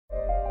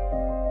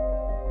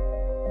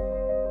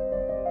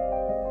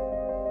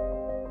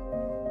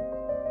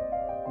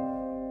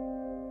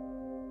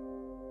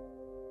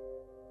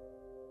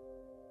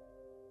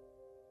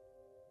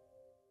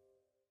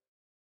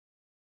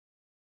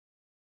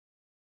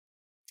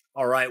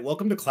All right,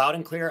 welcome to Cloud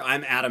and Clear.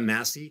 I'm Adam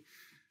Massey,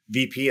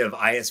 VP of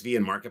ISV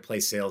and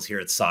Marketplace Sales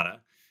here at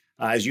SADA.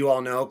 As you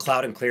all know,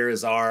 Cloud and Clear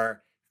is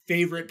our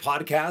favorite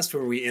podcast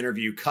where we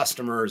interview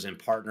customers and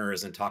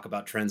partners and talk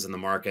about trends in the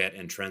market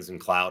and trends in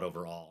cloud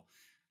overall.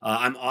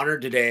 I'm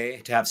honored today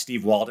to have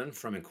Steve Walden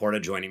from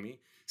Incorda joining me.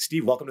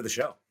 Steve, welcome to the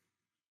show.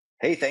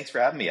 Hey, thanks for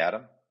having me,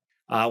 Adam.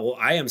 Well,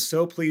 I am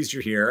so pleased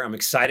you're here. I'm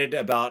excited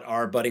about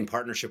our budding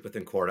partnership with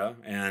Incorda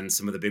and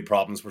some of the big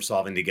problems we're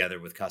solving together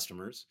with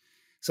customers.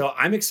 So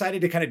I'm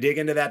excited to kind of dig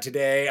into that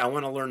today. I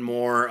want to learn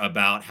more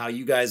about how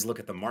you guys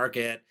look at the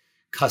market,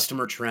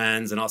 customer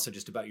trends, and also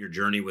just about your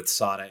journey with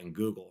SADA and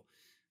Google.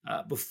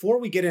 Before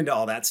we get into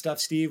all that stuff,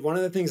 Steve, one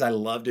of the things I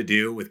love to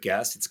do with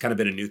guests, it's kind of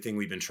been a new thing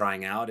we've been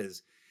trying out,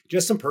 is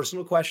just some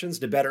personal questions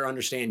to better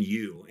understand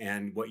you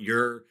and what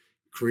your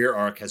career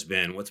arc has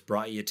been, what's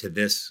brought you to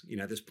this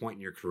point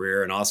in your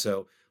career, and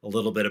also a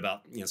little bit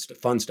about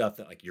fun stuff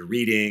that like you're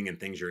reading and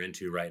things you're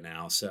into right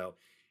now. So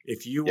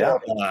if you Yeah,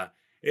 will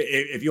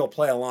if you'll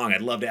play along,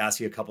 I'd love to ask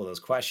you a couple of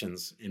those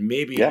questions and yeah,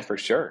 maybe, for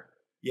sure.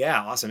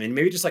 yeah, awesome. And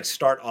maybe just like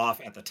start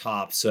off at the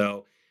top.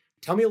 So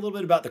tell me a little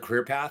bit about the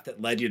career path that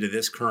led you to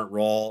this current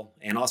role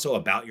and also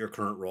about your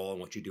current role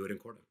and what you do at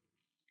Incorda.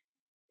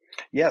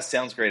 Yeah,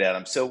 sounds great,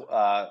 Adam. So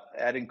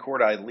at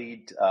Incorda, I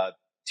lead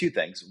two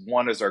things.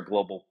 One is our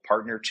global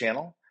partner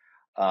channel.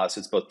 So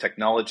it's both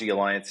technology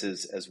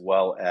alliances as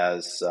well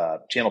as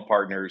channel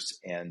partners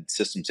and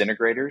systems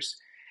integrators.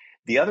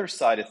 The other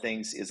side of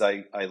things is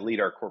I lead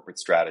our corporate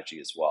strategy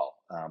as well,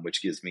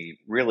 which gives me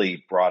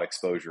really broad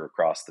exposure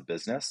across the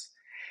business.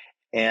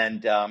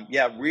 And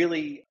yeah,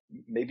 really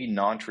maybe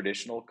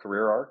non-traditional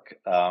career arc,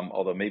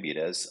 although maybe it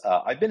is.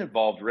 I've been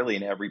involved really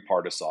in every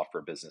part of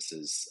software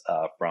businesses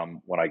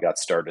from when I got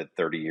started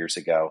 30 years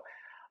ago.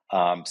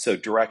 So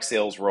direct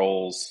sales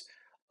roles,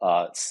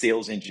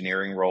 sales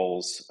engineering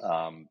roles,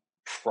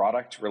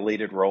 product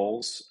related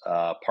roles,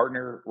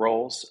 partner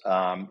roles,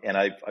 and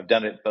I've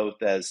done it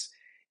both as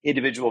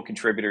individual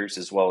contributors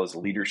as well as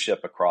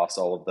leadership across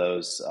all of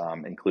those,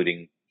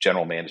 including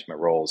general management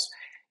roles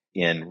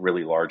in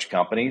really large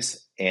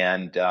companies.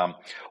 And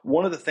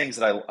one of the things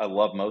that I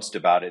love most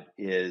about it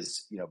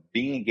is,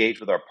 being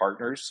engaged with our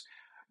partners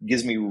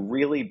gives me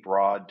really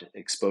broad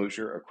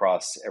exposure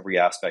across every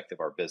aspect of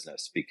our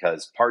business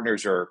because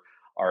partners are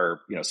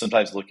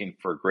sometimes looking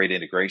for great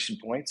integration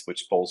points,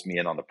 which pulls me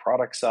in on the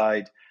product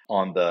side.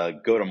 On the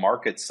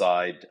go-to-market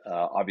side,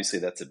 obviously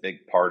that's a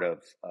big part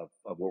of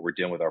what we're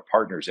doing with our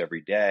partners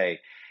every day.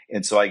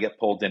 And so I get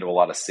pulled into a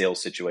lot of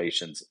sales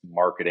situations,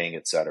 marketing,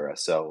 et cetera.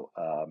 So,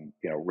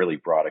 really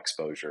broad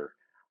exposure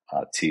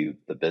to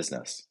the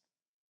business.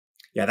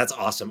 Yeah, that's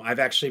awesome. I've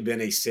actually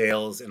been a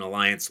sales and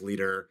alliance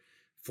leader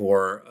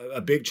for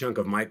a big chunk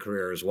of my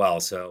career as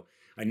well. So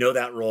I know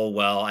that role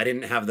well. I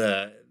didn't have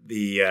the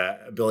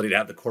ability to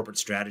have the corporate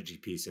strategy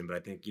piece in, but I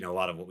think a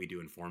lot of what we do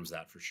informs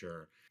that for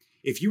sure.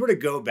 If you were to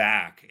go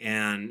back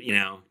and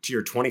to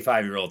your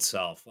 25-year-old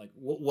self, like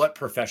what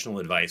professional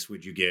advice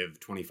would you give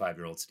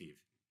 25-year-old Steve?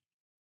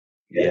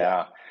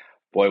 Yeah.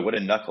 Boy, what a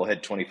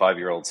knucklehead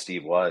 25-year-old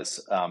Steve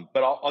was.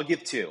 But I'll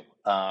give two.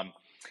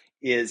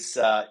 Is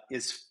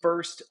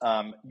first,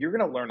 you're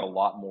going to learn a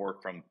lot more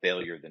from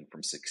failure than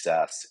from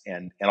success.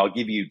 And I'll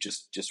give you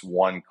just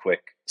one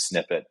quick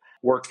snippet.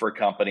 Worked for a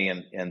company,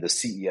 and the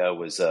CEO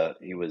was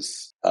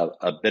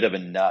a bit of a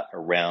nut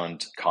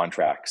around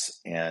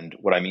contracts. And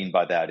what I mean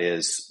by that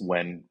is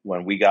when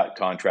we got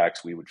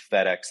contracts, we would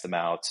FedEx them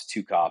out,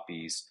 two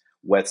copies,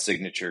 wet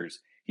signatures.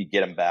 He'd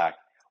get them back.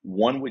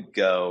 One would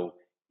go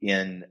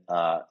in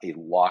a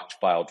locked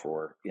file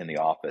drawer in the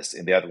office,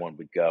 and the other one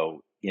would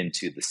go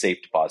into the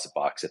safe deposit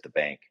box at the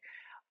bank,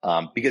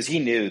 because he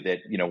knew that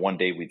one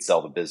day we'd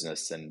sell the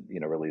business, and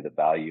really the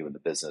value in the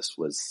business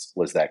was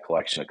that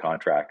collection of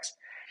contracts.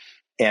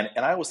 And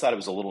I always thought it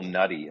was a little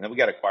nutty. And then we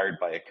got acquired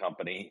by a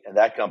company, and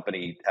that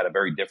company had a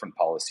very different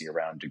policy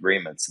around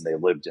agreements, and they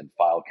lived in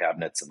file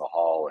cabinets in the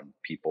hall, and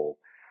people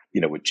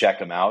would check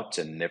them out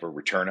and never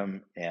return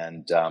them.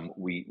 And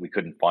we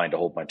couldn't find a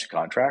whole bunch of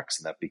contracts,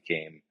 and that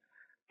became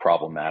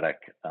problematic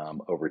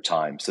over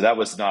time. So it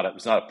was not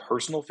a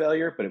personal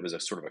failure, but it was a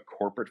sort of a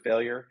corporate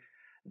failure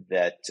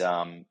that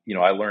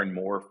I learned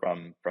more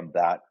from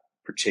that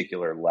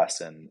particular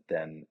lesson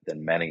than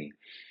many.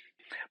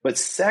 But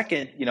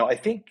second, I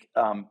think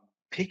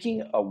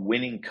picking a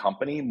winning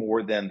company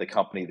more than the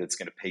company that's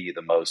going to pay you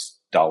the most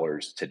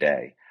dollars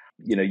today.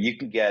 You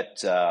can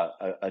get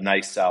a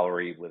nice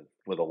salary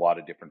with a lot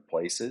of different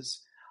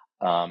places,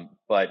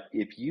 but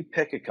if you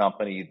pick a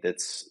company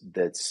that's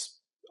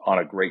on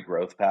a great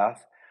growth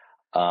path,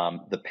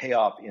 the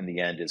payoff in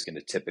the end is going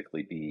to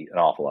typically be an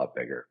awful lot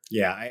bigger.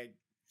 Yeah, I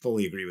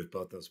fully agree with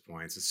both those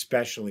points.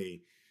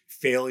 Especially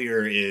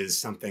failure is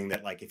something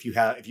that like if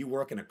you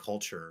work in a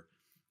culture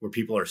where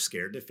people are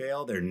scared to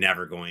fail, they're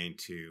never going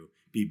to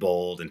be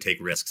bold and take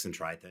risks and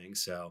try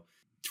things. So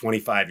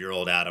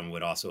 25-year-old Adam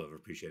would also have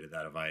appreciated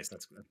that advice.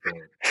 That's cool.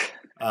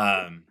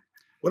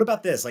 What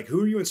about this? Like,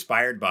 who are you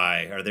inspired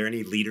by? Are there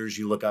any leaders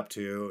you look up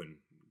to? And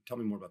tell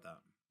me more about that.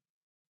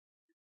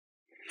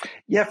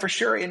 Yeah, for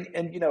sure. And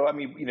I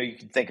mean, you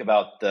can think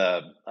about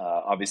the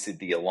obviously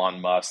the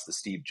Elon Musk, the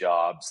Steve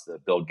Jobs, the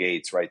Bill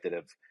Gates, right? That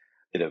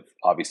have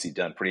obviously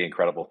done pretty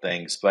incredible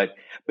things. But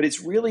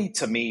it's really,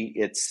 to me,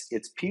 it's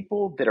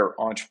people that are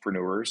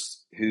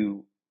entrepreneurs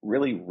who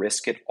really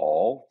risk it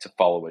all to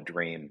follow a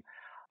dream.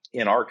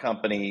 In our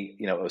company,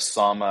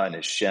 Osama and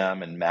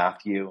Hashem and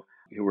Matthew,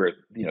 who were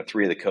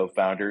three of the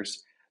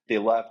co-founders, they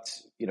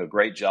left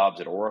great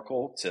jobs at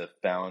Oracle to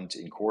found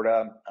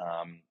Incorda.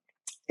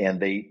 And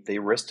they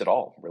risked it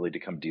all really to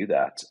come do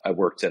that. I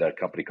worked at a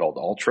company called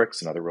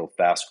Alteryx, another real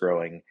fast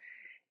growing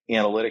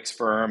analytics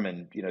firm,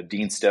 and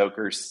Dean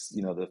Stokers,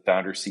 the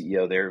founder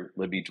CEO there,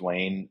 Libby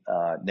Duane,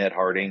 Ned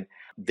Harding,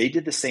 they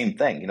did the same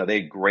thing.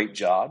 They had great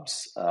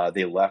jobs.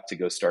 They left to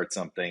go start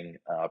something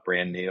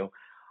brand new.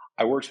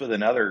 I worked with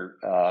another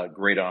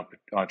great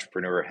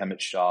entrepreneur,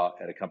 Hemant Shah,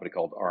 at a company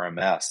called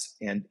RMS,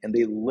 and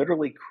they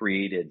literally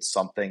created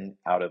something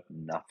out of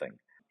nothing.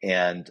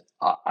 And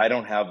I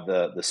don't have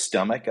the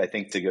stomach, I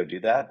think, to go do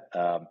that.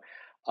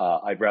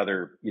 I'd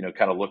rather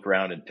kind of look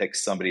around and pick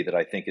somebody that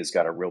I think has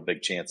got a real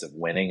big chance of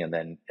winning, and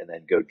then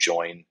go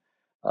join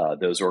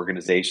those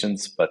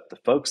organizations. But the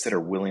folks that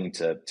are willing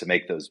to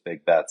make those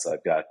big bets,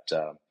 I've got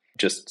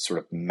just sort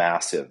of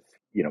massive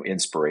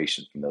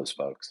inspiration from those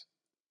folks.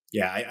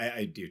 Yeah,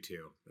 I do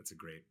too. That's a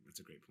great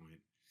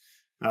point.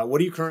 What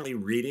are you currently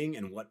reading,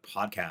 and what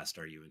podcast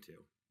are you into,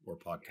 or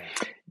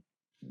podcast?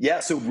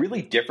 Yeah, so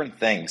really different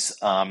things.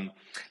 Amp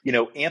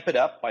It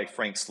Up by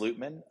Frank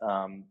Slootman.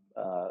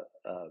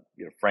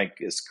 Frank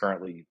is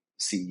currently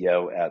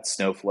CEO at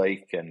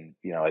Snowflake, and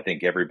I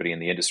think everybody in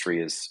the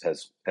industry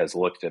has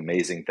looked at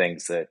amazing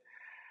things that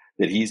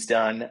he's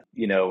done.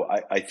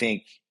 I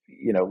think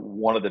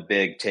one of the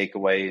big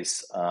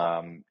takeaways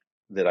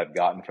that I've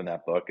gotten from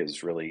that book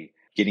is really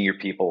getting your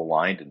people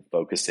aligned and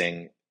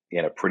focusing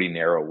in a pretty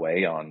narrow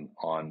way on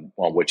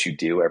what you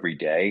do every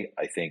day.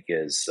 I think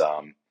is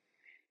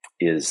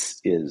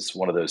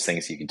one of those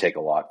things you can take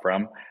a lot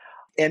from,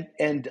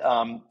 and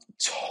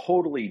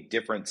totally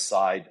different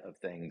side of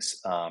things.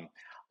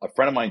 A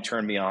friend of mine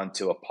turned me on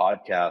to a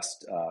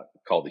podcast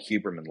called the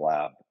Huberman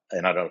Lab,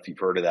 and I don't know if you've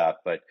heard of that,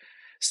 but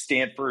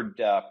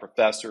Stanford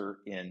professor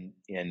in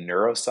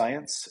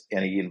neuroscience,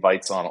 and he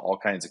invites on all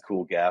kinds of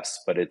cool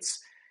guests, but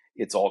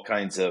it's all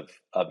kinds of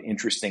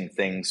interesting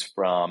things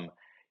from,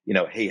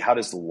 hey, how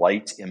does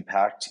light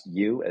impact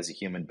you as a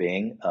human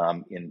being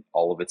in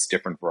all of its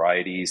different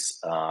varieties?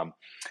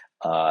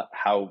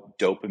 How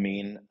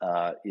dopamine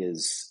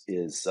is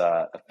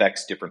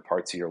affects different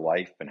parts of your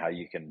life, and how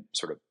you can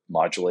sort of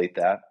modulate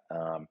that.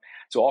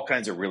 So all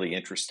kinds of really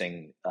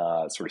interesting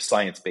sort of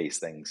science-based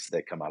things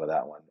that come out of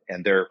that one,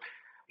 and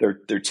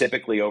they're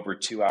typically over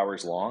 2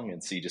 hours long,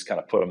 and so you just kind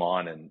of put them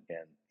on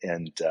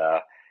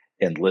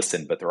and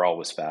listen, but they're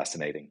always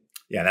fascinating.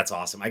 Yeah, that's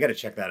awesome. I got to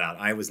check that out.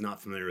 I was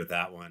not familiar with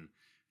that one.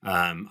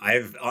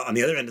 I've on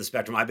the other end of the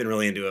spectrum, I've been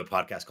really into a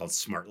podcast called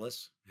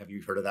Smartless. Have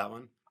you heard of that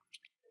one?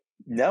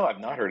 No, I've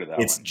not heard of that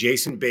It's one.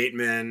 Jason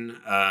Bateman,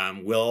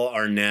 Will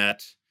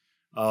Arnett.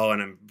 Oh,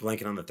 and I'm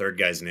blanking on the third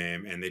guy's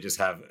name. And they just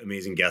have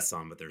amazing guests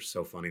on, but they're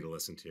so funny to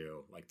listen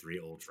to, like three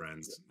old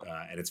friends.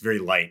 And it's very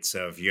light.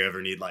 So if you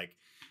ever need like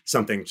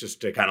something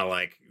just to kind of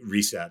like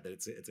reset, that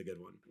it's a good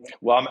one.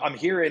 Well, I'm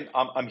here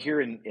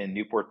in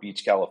Newport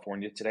Beach,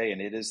 California today,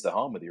 and it is the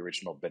home of the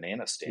original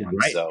Banana Stand.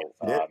 Right. So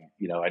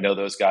I know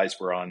those guys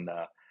were on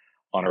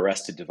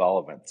Arrested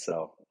Development.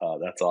 So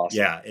that's awesome.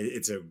 Yeah,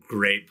 it's a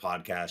great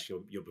podcast.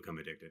 You'll become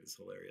addicted. It's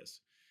hilarious.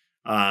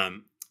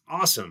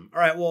 Awesome. All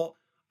right. Well,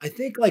 I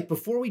think like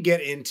before we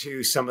get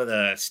into some of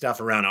the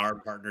stuff around our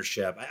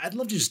partnership, I'd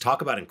love to just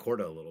talk about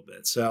Incorda a little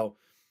bit. So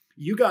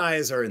you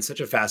guys are in such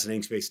a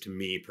fascinating space to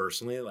me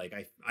personally. Like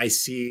I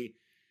see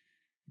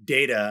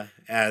data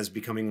as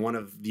becoming one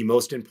of the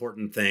most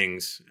important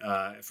things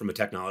from a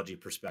technology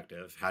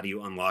perspective. How do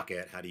you unlock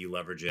it? How do you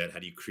leverage it? How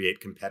do you create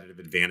competitive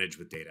advantage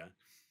with data?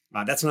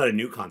 That's not a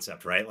new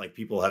concept, right? Like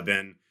people have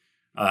been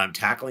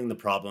tackling the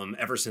problem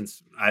ever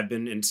since I've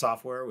been in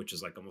software, which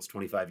is like almost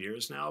 25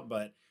 years now.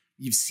 But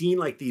you've seen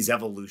like these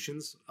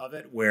evolutions of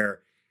it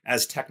where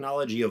as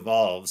technology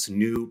evolves,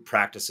 new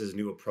practices,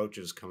 new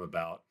approaches come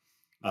about.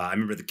 I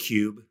remember the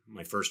Cube,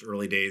 my first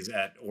early days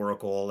at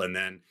Oracle, and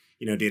then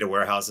data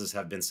warehouses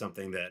have been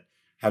something that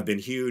have been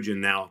huge,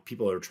 and now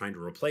people are trying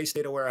to replace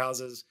data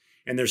warehouses.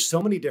 And there's so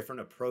many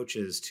different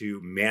approaches to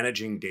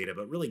managing data,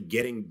 but really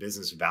getting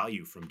business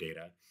value from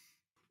data.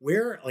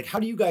 How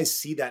do you guys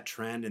see that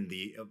trend and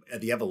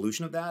the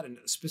evolution of that, and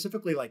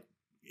specifically like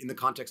in the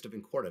context of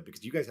Incorda,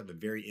 because you guys have a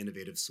very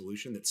innovative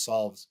solution that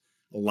solves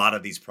a lot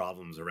of these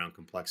problems around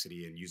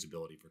complexity and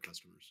usability for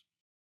customers.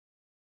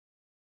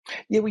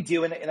 Yeah, we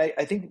do, and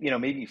I think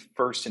maybe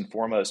first and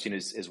foremost,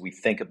 as we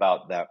think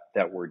about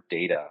that word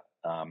data,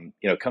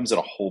 it comes in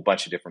a whole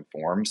bunch of different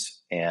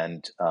forms,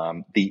 and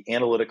the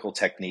analytical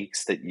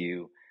techniques that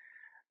you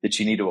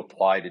need to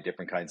apply to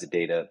different kinds of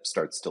data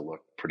starts to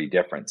look pretty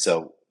different.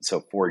 So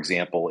for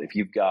example, if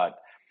you've got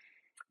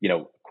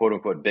quote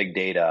unquote big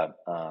data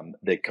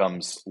that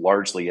comes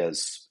largely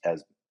as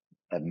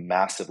a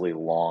massively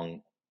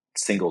long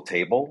single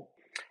table,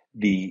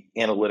 the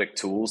analytic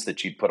tools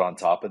that you'd put on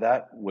top of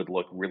that would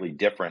look really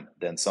different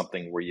than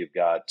something where you've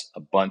got a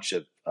bunch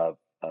of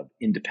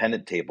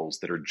independent tables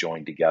that are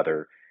joined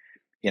together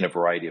in a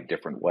variety of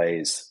different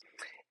ways.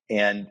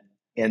 And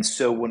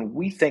so when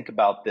we think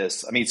about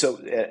this, I mean, so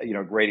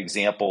a great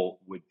example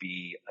would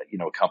be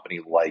a company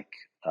like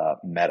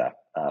Meta,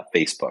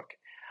 Facebook.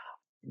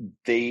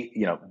 They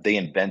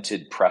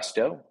invented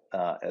Presto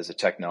as a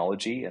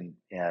technology,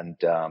 and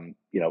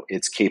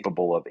it's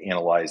capable of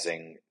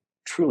analyzing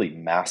truly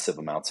massive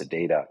amounts of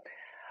data.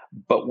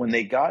 But when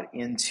they got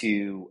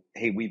into,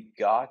 hey, we've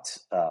got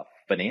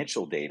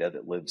financial data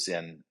that lives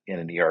in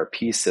an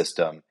ERP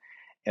system,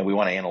 and we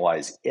want to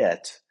analyze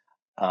it.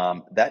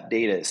 That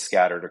data is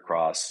scattered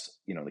across,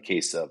 in the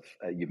case of,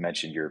 you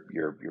mentioned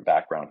your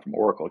background from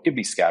Oracle, it could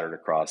be scattered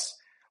across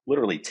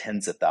literally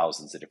tens of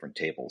thousands of different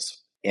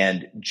tables.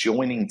 And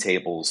joining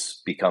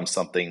tables becomes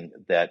something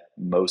that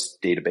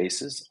most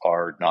databases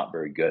are not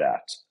very good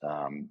at.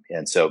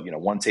 And so,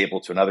 one table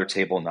to another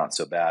table, not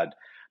so bad.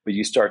 But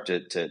you start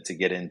to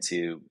get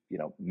into,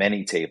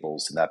 many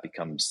tables, and that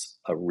becomes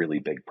a really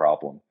big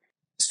problem.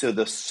 So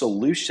the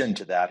solution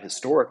to that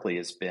historically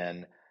has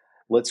been,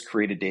 let's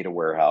create a data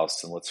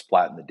warehouse and let's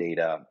flatten the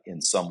data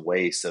in some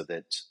way so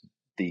that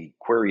the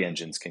query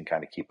engines can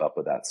kind of keep up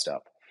with that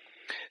stuff.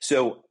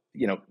 So,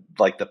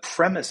 like the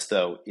premise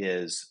though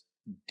is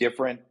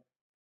different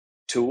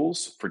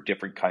tools for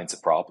different kinds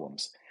of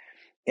problems.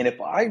 And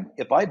if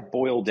I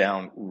boil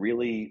down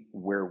really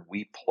where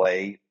we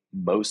play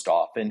most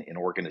often in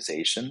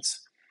organizations,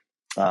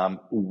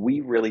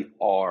 we really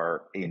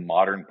are a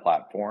modern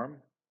platform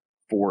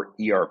for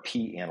ERP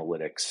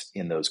analytics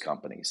in those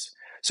companies.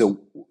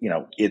 So,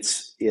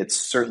 it's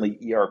certainly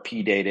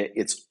ERP data.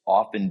 It's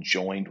often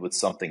joined with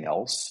something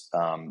else.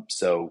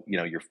 So,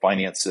 your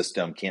finance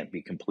system can't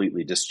be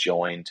completely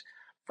disjoined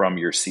from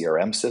your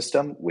CRM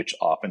system, which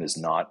often is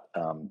not,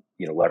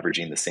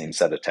 leveraging the same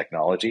set of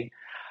technology.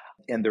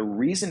 And the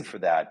reason for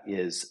that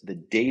is the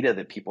data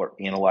that people are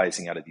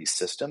analyzing out of these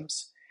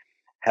systems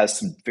has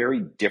some very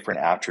different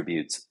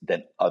attributes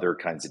than other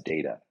kinds of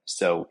data.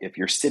 So if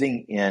you're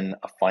sitting in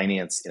a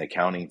finance and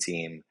accounting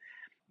team,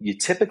 you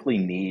typically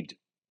need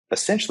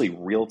essentially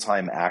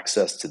real-time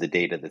access to the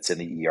data that's in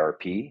the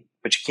ERP,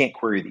 but you can't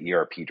query the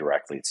ERP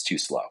directly. It's too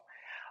slow.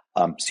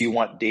 So you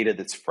want data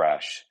that's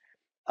fresh.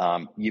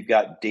 You've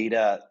got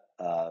data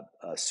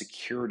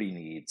security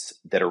needs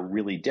that are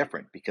really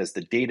different because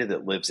the data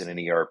that lives in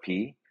an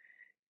ERP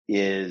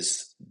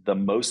is the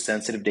most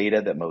sensitive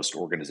data that most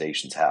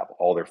organizations have.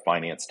 All their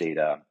finance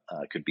data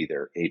could be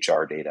their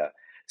HR data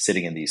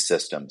sitting in these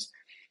systems.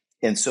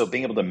 And so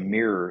being able to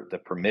mirror the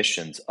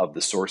permissions of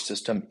the source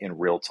system in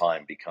real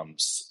time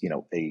becomes,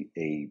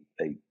 a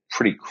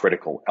pretty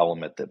critical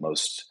element that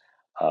most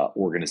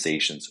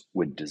organizations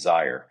would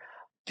desire.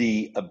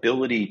 The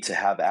ability to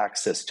have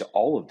access to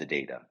all of the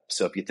data.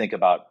 So if you think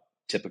about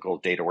typical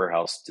data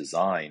warehouse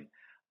design,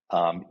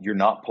 you're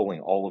not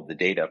pulling all of the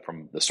data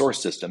from the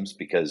source systems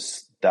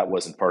because that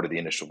wasn't part of the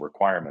initial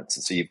requirements.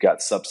 And so you've got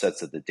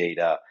subsets of the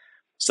data,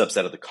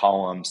 subset of the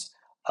columns,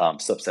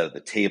 subset of the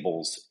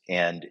tables,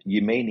 and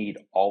you may need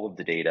all of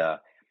the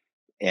data.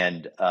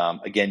 And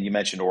again, you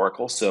mentioned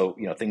Oracle. So,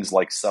 things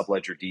like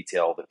subledger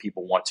detail that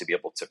people want to be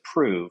able to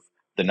prove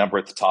the number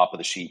at the top of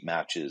the sheet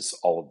matches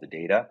all of the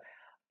data.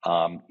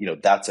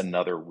 That's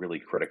another really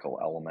critical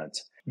element.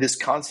 This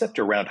concept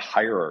around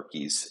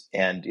hierarchies,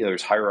 and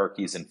there's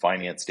hierarchies in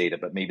finance data,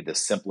 but maybe the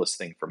simplest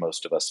thing for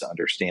most of us to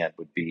understand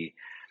would be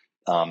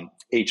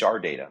HR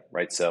data,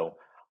 right? So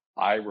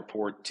I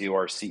report to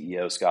our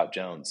CEO, Scott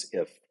Jones.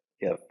 If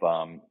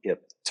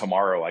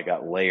tomorrow I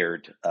got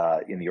layered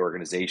in the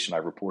organization, I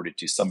reported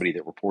to somebody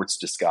that reports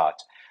to Scott,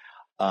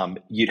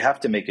 you'd have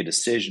to make a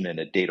decision in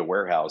a data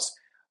warehouse.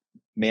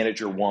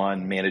 Manager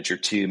 1, manager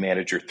 2,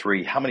 manager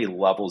 3, how many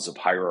levels of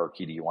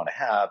hierarchy do you want to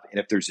have? And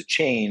if there's a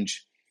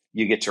change,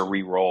 you get to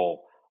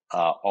re-roll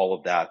all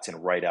of that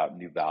and write out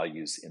new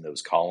values in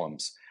those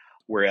columns.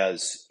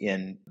 Whereas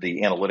in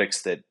the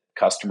analytics that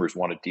customers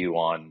want to do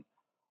on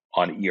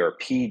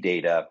ERP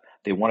data,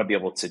 they want to be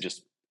able to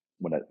just,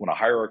 when a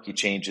hierarchy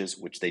changes,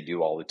 which they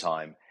do all the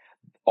time,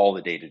 all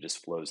the data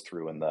just flows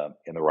through in the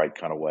right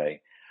kind of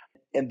way.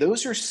 And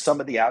those are some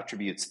of the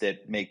attributes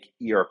that make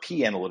ERP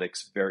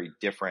analytics very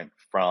different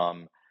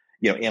from,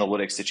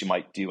 analytics that you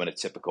might do in a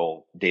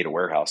typical data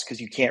warehouse, because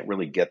you can't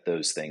really get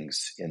those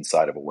things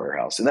inside of a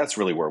warehouse. And that's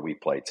really where we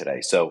play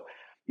today. So,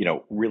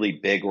 really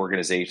big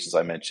organizations,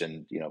 I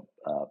mentioned,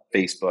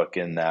 Facebook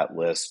in that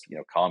list,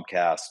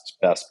 Comcast,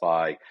 Best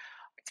Buy,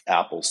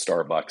 Apple,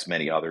 Starbucks,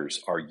 many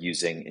others are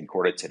using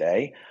Incorda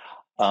today.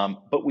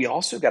 But we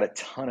also got a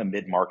ton of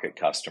mid-market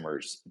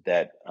customers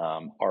that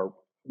are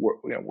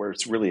where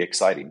it's really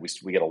exciting.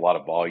 We get a lot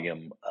of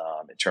volume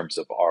in terms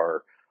of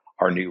our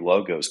new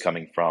logos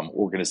coming from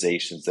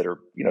organizations that are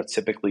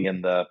typically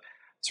in the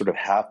sort of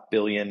 $500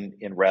 million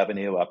in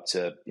revenue up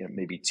to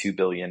maybe $2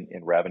 billion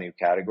in revenue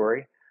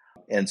category.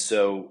 And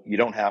so you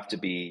don't have to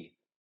be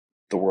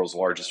the world's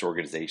largest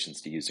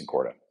organizations to use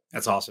Incorda.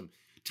 That's awesome.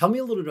 Tell me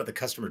a little bit about the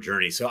customer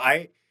journey. So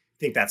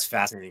think that's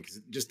fascinating because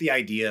just the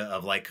idea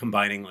of like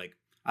combining like,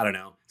 I don't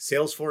know,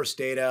 Salesforce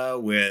data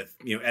with,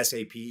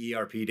 SAP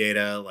ERP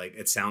data, like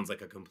it sounds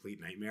like a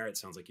complete nightmare. It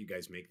sounds like you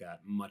guys make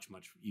that much,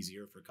 much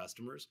easier for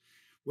customers.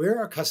 Where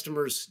are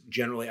customers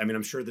generally? I mean,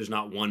 I'm sure there's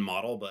not one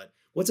model, but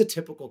what's a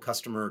typical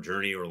customer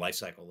journey or life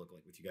cycle look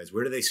like with you guys?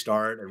 Where do they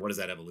start and what does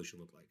that evolution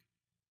look like?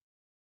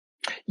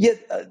 Yeah,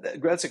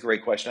 that's a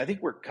great question. I think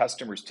where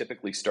customers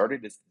typically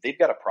started is they've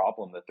got a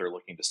problem that they're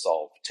looking to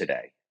solve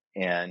today.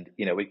 And,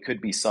 it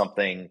could be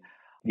something,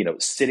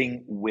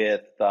 sitting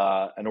with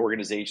an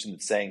organization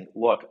that's saying,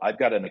 look, I've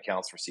got an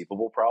accounts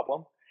receivable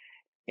problem.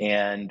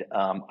 And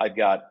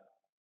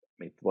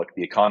look,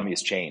 the economy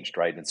has changed,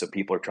 right? And so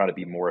people are trying to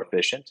be more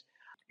efficient.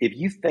 If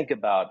you think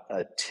about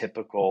a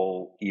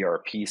typical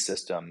ERP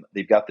system,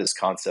 they've got this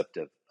concept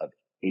of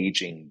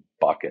aging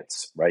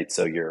buckets, right?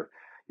 So you're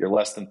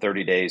less than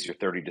 30 days, you're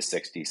 30 to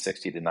 60,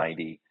 60 to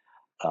 90,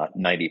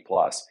 90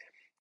 plus.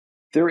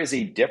 There is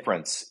a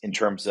difference in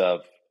terms of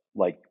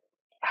like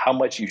how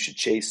much you should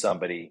chase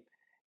somebody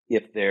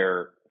if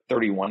they're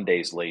 31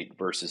 days late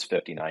versus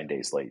 59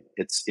 days late.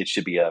 It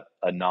should be a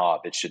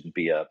knob. It shouldn't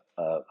be a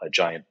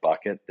giant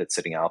bucket that's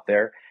sitting out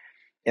there.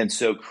 And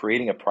so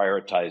creating a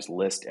prioritized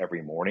list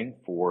every morning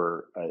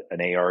for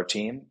an AR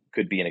team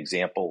could be an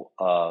example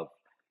of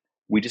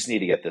we just need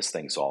to get this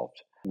thing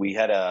solved. We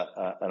had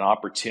an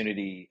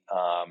opportunity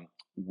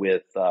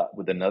with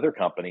another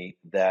company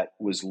that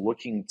was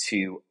looking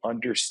to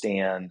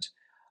understand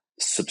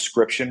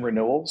subscription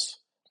renewals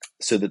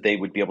so that they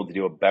would be able to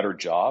do a better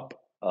job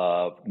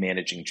of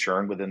managing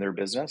churn within their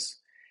business.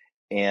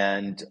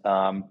 And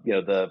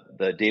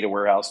the data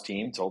warehouse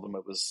team told them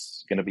it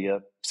was going to be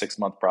a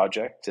 6-month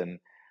project, and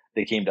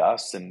they came to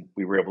us, and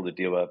we were able to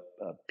do a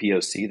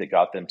POC that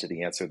got them to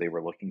the answer they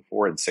were looking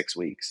for in 6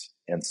 weeks.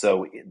 And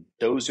so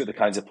those are the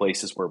kinds of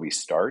places where we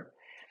start.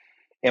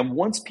 And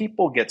once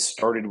people get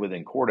started with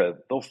Incorta,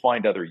 they'll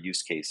find other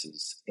use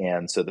cases.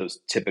 And so those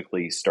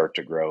typically start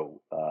to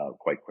grow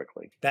quite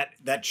quickly.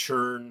 That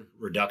churn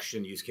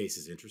reduction use case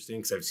is interesting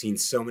because I've seen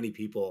so many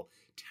people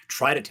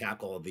try to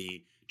tackle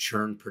the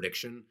churn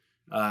prediction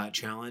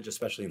challenge,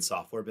 especially in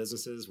software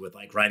businesses with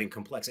like writing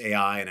complex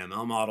AI and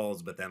ML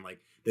models, but then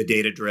like the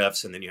data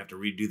drifts and then you have to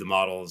redo the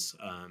models.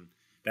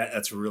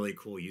 That's a really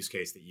cool use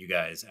case that you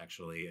guys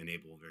actually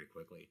enable very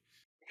quickly.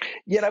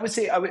 Yeah, and I would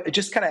say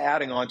just kind of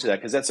adding on to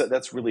that because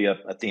that's really a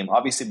theme.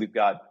 Obviously, we've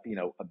got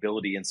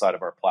ability inside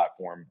of our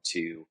platform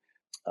to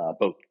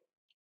both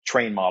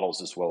train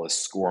models as well as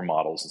score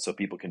models, and so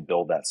people can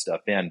build that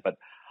stuff in. But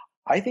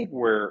I think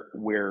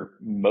where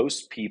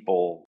most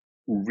people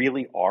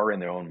really are in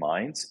their own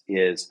minds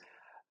is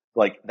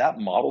like that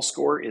model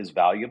score is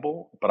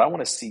valuable, but I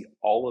want to see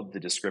all of the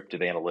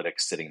descriptive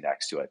analytics sitting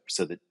next to it.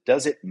 So that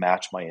does it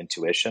match my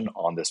intuition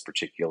on this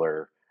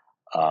particular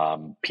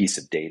piece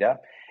of data?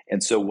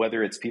 And so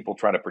whether it's people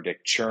trying to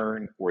predict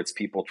churn or it's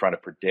people trying to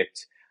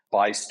predict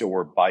by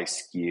store, by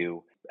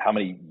SKU, how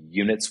many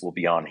units will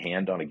be on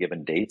hand on a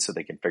given date so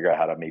they can figure out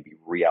how to maybe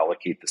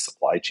reallocate the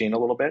supply chain a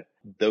little bit.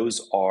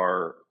 Those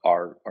are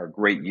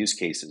great use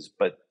cases,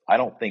 but I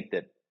don't think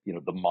that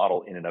the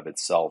model in and of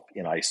itself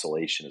in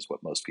isolation is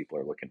what most people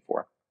are looking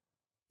for.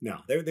 No,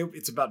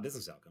 it's about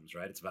business outcomes,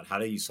 right? It's about how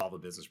do you solve a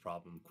business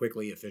problem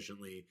quickly,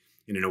 efficiently,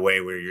 and in a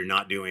way where you're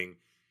not doing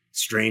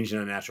strange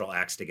and unnatural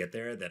acts to get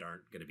there that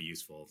aren't going to be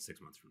useful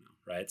 6 months from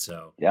now, right?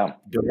 So yeah,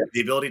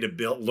 the ability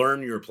to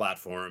learn your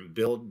platform,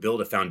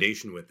 build a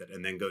foundation with it,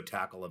 and then go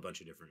tackle a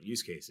bunch of different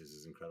use cases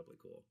is incredibly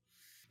cool.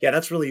 Yeah,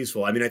 that's really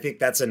useful. I mean, I think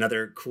that's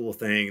another cool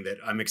thing that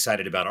I'm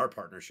excited about our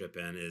partnership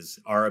in is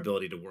our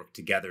ability to work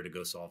together to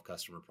go solve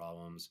customer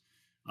problems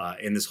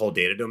in this whole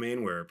data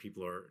domain where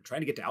people are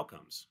trying to get to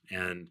outcomes.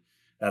 And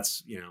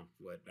that's,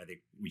 what I think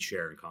we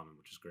share in common,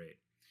 which is great.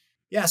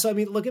 Yeah. So, I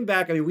mean, looking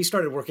back, we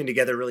started working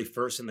together really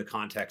first in the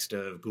context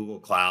of Google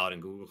Cloud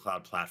and Google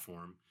Cloud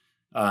Platform.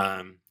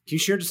 Can you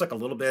share just like a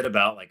little bit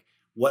about like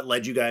what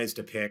led you guys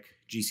to pick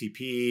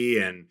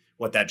GCP and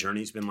what that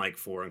journey's been like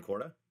for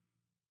Incorta?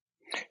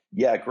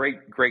 Yeah,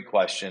 great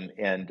question.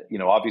 And,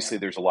 obviously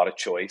there's a lot of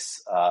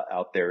choice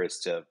out there as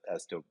to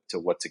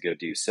what to go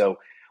do. So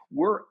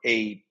we're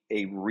a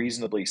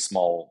reasonably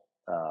small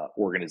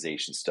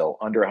organization still,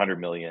 under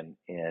 100 million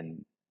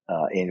in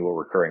annual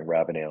recurring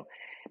revenue.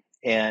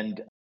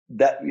 And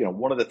that,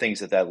 one of the things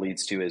that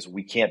leads to is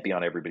we can't be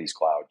on everybody's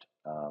cloud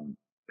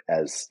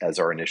as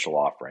our initial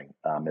offering.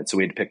 And so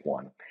we had to pick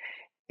one.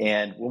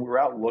 And when we were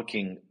out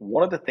looking,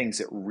 one of the things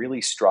that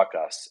really struck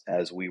us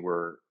as we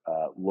were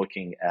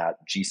looking at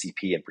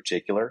GCP in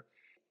particular,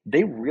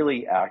 they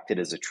really acted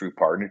as a true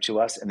partner to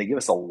us, and they gave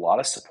us a lot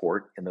of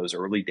support in those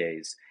early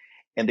days.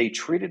 And they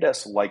treated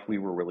us like we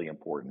were really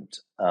important.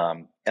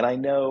 And I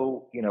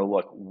know,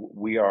 look,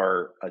 we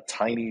are a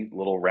tiny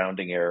little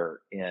rounding error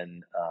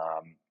in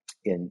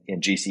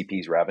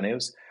GCP's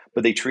revenues,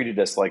 but they treated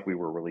us like we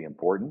were really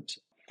important.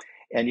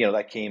 And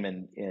that came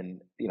in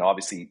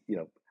obviously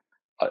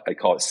I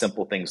call it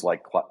simple things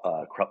like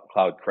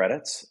cloud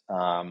credits,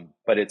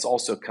 but it's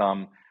also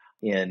come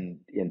in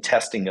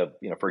testing of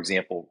for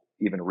example,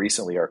 even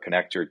recently our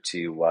connector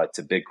to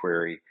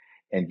BigQuery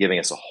and giving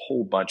us a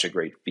whole bunch of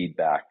great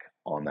feedback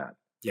on that.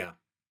 Yeah.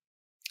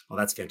 Well,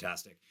 that's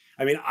fantastic.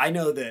 I mean, I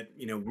know that,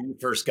 we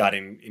first got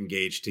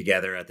engaged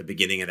together at the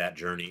beginning of that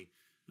journey.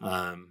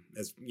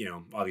 As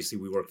obviously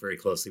we work very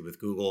closely with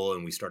Google,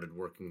 and we started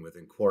working with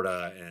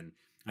Encorta. And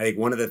I think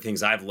one of the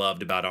things I've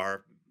loved about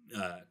our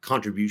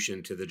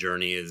contribution to the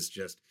journey is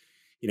just,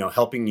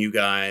 helping you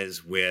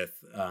guys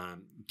with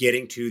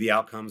getting to the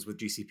outcomes with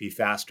GCP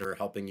faster,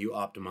 helping you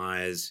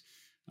optimize,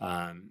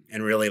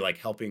 and really like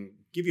helping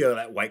give you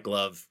that white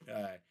glove,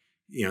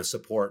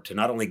 support to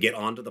not only get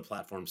onto the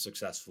platform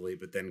successfully,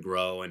 but then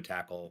grow and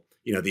tackle,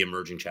 the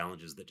emerging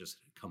challenges that just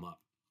come up.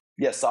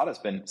 Yeah, SADA's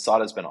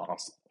been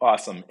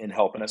awesome in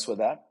helping us with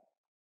that,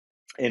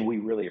 and we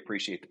really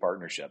appreciate the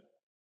partnership.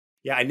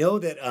 Yeah, I know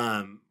that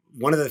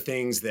one of the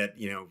things that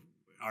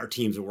our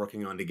teams are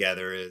working on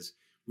together is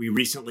we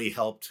recently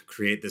helped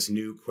create this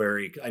new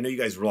query. I know you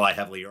guys rely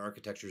heavily. Your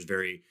architecture is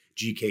very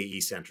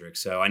GKE centric,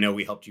 so I know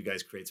we helped you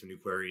guys create some new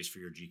queries for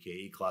your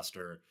GKE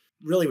cluster,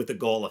 really with the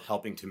goal of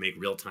helping to make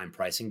real-time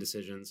pricing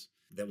decisions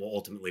that will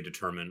ultimately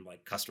determine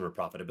like customer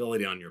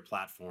profitability on your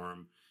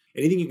platform.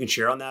 Anything you can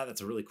share on that?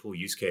 That's a really cool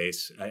use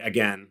case.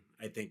 Again,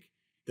 I think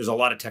there's a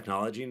lot of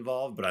technology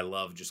involved, but I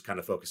love just kind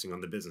of focusing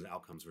on the business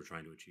outcomes we're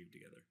trying to achieve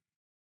together.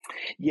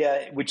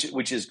 Yeah,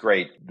 which is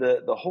great.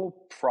 The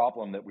whole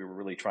problem that we were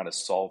really trying to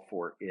solve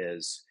for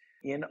is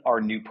in our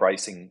new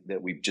pricing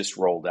that we've just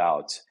rolled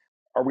out.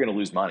 Are we going to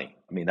lose money?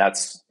 I mean,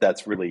 that's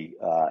really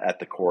at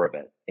the core of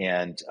it,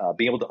 and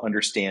being able to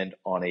understand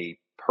on a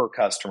per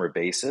customer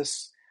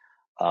basis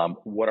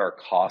what our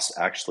costs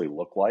actually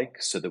look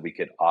like, so that we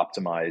could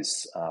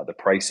optimize the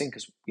pricing.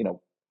 Because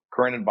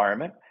current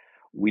environment,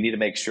 we need to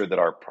make sure that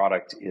our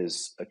product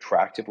is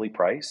attractively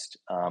priced,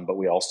 but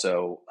we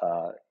also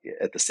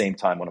at the same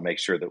time want to make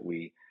sure that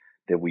we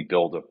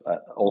build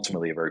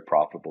ultimately a very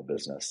profitable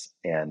business.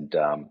 And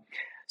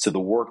so the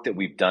work that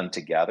we've done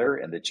together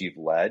and that you've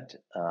led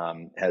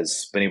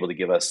has been able to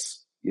give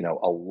us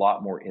a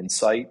lot more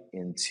insight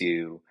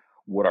into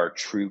what our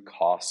true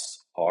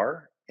costs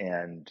are.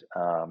 And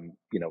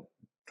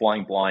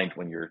flying blind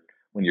when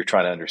you're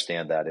trying to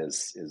understand that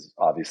is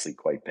obviously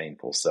quite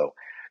painful. So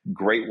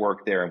great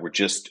work there, and we're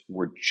just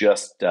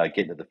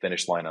getting to the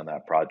finish line on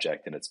that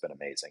project, and it's been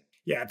amazing.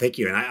 Yeah, thank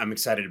you, and I'm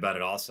excited about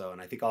it also.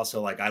 And I think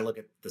also like I look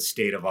at the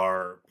state of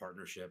our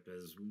partnership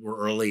as we're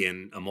early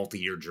in a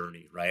multi-year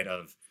journey, right?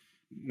 Of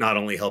not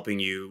only helping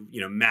you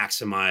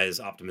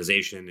maximize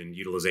optimization and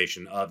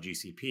utilization of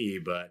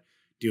GCP, but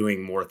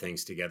doing more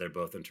things together,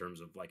 both in terms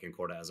of like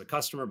Encorta as a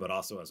customer, but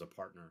also as a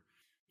partner.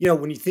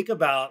 When you think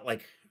about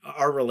like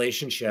our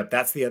relationship,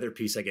 that's the other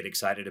piece I get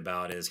excited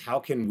about is how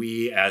can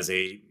we as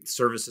a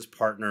services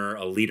partner,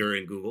 a leader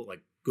in Google,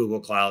 like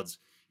Google Cloud's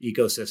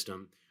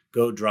ecosystem,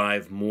 go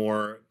drive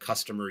more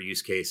customer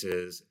use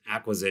cases,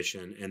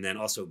 acquisition, and then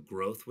also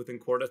growth within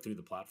Encorta through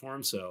the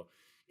platform. So,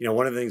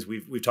 one of the things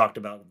we've talked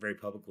about very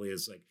publicly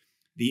is like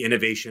the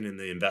innovation and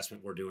the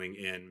investment we're doing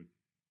in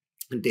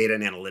data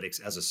and analytics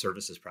as a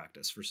services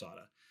practice for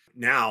SADA.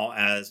 Now,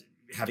 as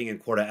having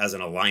Encorta as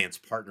an alliance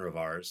partner of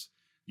ours,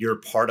 you're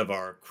part of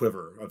our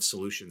quiver of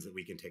solutions that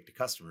we can take to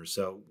customers.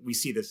 So we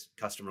see this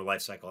customer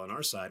lifecycle on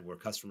our side where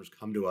customers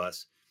come to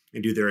us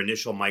and do their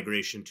initial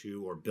migration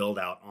to or build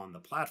out on the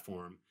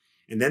platform.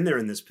 And then they're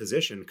in this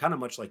position, kind of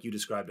much like you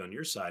described on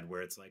your side,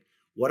 where it's like,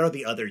 what are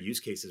the other use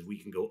cases we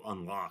can go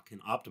unlock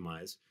and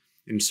optimize?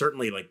 And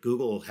certainly like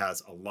Google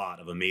has a lot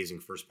of amazing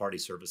first party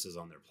services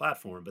on their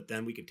platform, but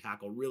then we can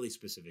tackle really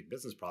specific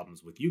business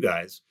problems with you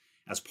guys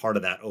as part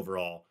of that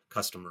overall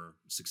customer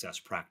success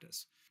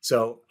practice.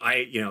 So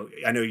I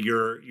know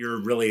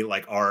you're really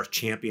like our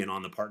champion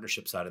on the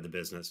partnership side of the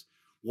business.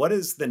 What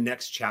does the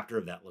next chapter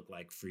of that look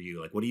like for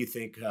you? Like, what do you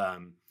think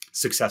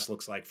success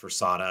looks like for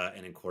SADA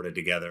and Encorta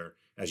together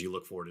as you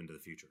look forward into the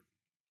future?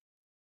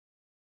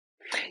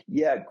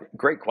 Yeah,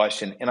 great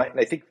question. And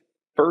I think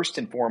first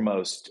and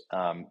foremost,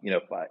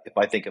 if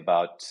I think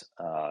about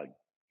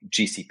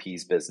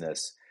GCP's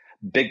business,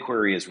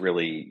 BigQuery is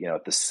really,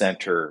 at the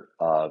center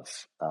of,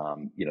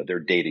 their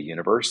data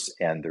universe.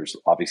 And there's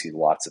obviously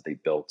lots that they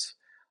built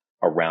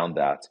around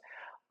that.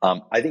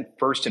 I think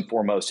first and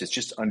foremost is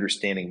just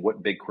understanding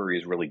what BigQuery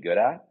is really good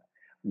at,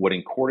 what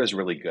Encorta is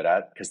really good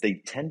at, because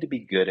they tend to be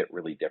good at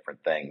really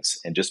different things.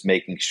 And just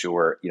making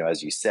sure,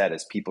 as you said,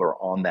 as people are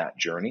on that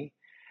journey,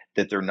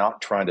 that they're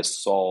not trying to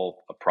solve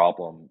a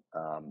problem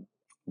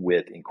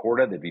with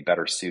Encorta, they'd be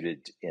better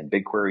suited in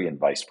BigQuery and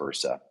vice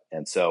versa.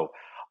 And so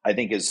I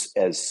think as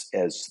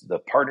the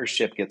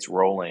partnership gets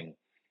rolling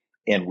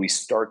and we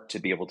start to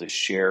be able to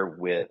share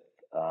with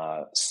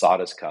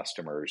SADA's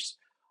customers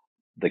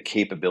the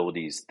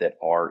capabilities that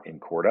are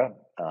Encorta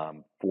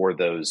for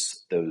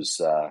those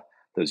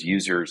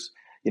users,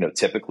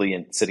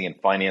 typically sitting in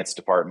finance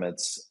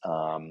departments,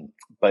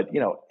 but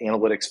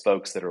analytics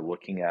folks that are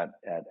looking at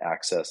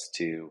access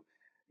to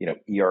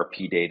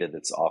ERP data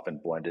that's often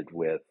blended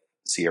with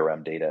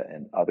CRM data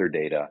and other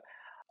data.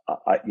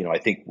 I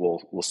think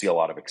we'll see a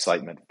lot of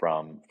excitement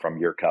from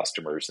your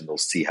customers, and they'll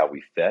see how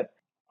we fit.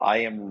 I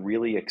am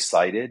really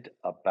excited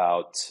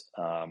about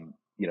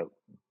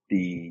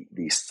the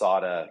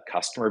SADA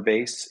customer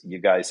base. You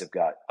guys have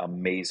got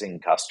amazing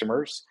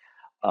customers,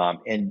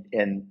 and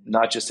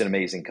not just an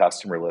amazing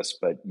customer list,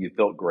 but you've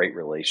built great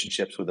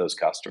relationships with those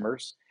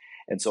customers.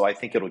 And so I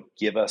think it'll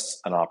give us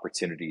an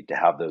opportunity to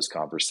have those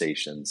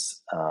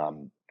conversations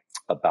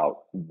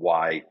about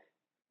why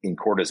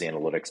Incorda's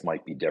analytics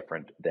might be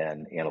different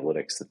than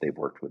analytics that they've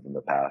worked with in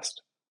the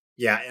past.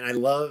 Yeah, and I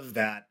love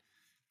that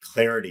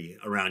clarity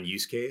around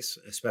use case,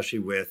 especially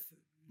with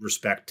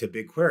respect to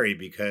BigQuery,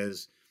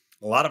 because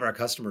a lot of our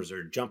customers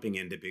are jumping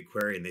into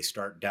BigQuery and they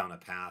start down a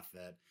path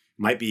that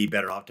might be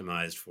better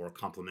optimized for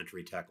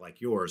complementary tech like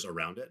yours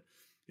around it.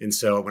 And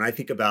so when I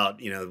think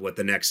about, what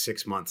the next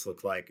 6 months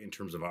look like in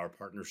terms of our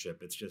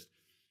partnership, it's just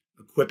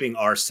equipping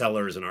our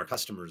sellers and our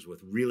customers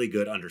with really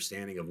good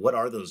understanding of what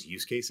are those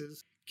use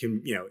cases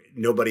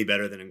nobody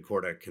better than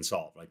Incorda can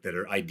solve, like that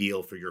are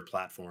ideal for your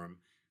platform.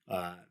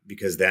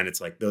 Because then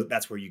it's like,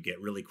 that's where you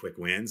get really quick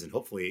wins and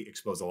hopefully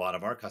expose a lot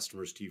of our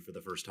customers to you for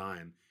the first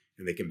time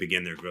and they can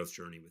begin their growth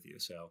journey with you.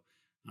 So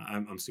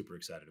I'm super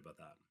excited about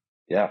that.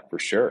 Yeah, for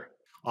sure.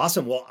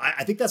 Awesome. Well,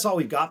 I think that's all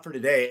we've got for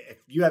today. If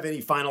you have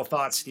any final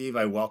thoughts, Steve,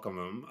 I welcome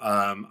them.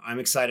 I'm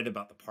excited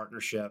about the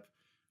partnership.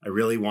 I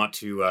really want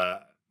to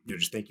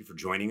just thank you for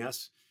joining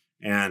us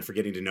and for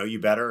getting to know you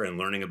better and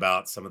learning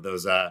about some of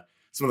those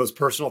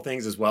personal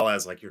things, as well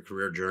as like your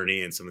career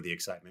journey and some of the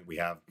excitement we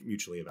have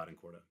mutually about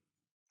Incorda.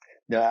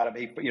 No, Adam,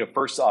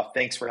 first off,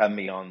 thanks for having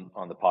me on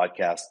the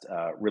podcast.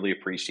 Really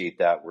appreciate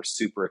that. We're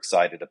super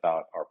excited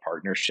about our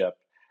partnership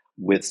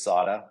with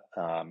SADA.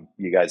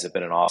 You guys have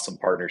been an awesome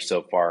partner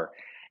so far.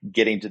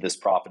 Getting to this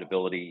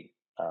profitability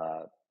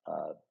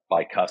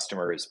by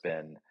customer has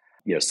been,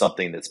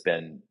 something that's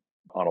been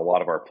on a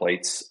lot of our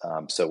plates.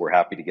 So we're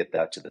happy to get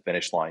that to the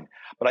finish line.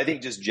 But I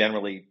think just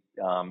generally,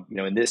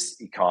 in this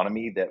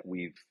economy that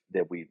we've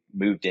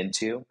moved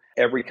into,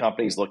 every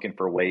company is looking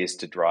for ways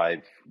to drive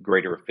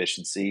greater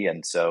efficiency.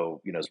 And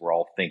so, as we're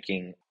all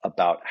thinking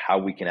about how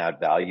we can add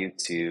value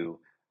to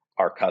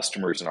our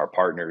customers and our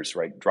partners,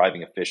 right?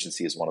 Driving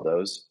efficiency is one of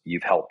those.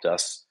 You've helped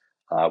us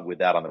with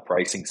that on the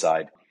pricing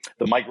side.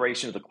 The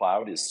migration to the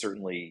cloud is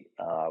certainly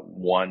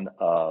one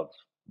of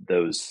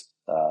those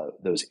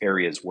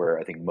areas where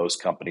I think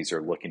most companies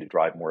are looking to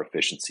drive more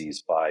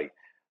efficiencies by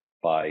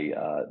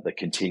the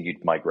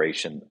continued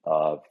migration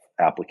of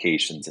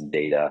applications and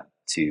data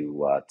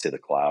to the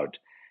cloud.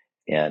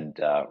 And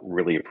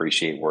really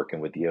appreciate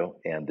working with you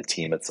and the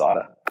team at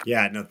SADA.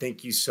 Yeah, no,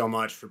 thank you so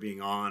much for being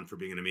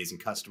an amazing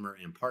customer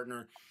and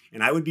partner.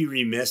 And I would be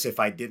remiss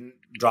if I didn't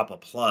drop a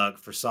plug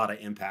for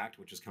SADA Impact,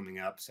 which is coming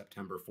up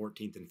September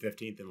 14th and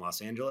 15th in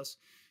Los Angeles.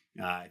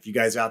 If you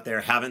guys out there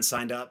haven't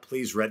signed up,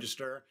 please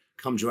register.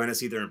 Come join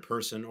us either in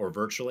person or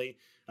virtually.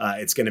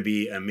 It's going to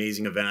be an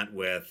amazing event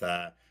with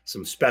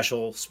some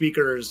special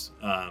speakers,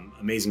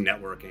 amazing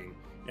networking,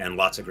 and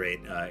lots of great,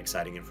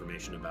 exciting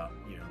information about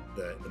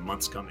the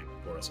months coming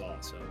for us all.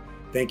 So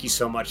thank you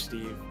so much,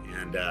 Steve,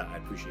 and I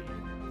appreciate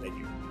you. Thank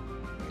you.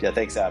 Yeah,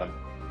 thanks, Adam.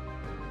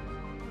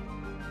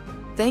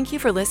 Thank you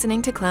for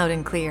listening to Cloud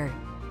and Clear.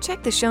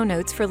 Check the show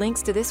notes for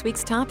links to this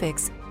week's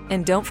topics.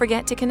 And don't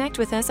forget to connect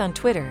with us on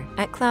Twitter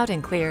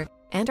 @CloudandClear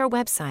and our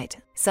website,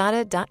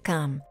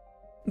 sada.com.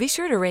 Be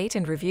sure to rate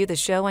and review the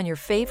show on your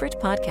favorite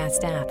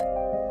podcast app.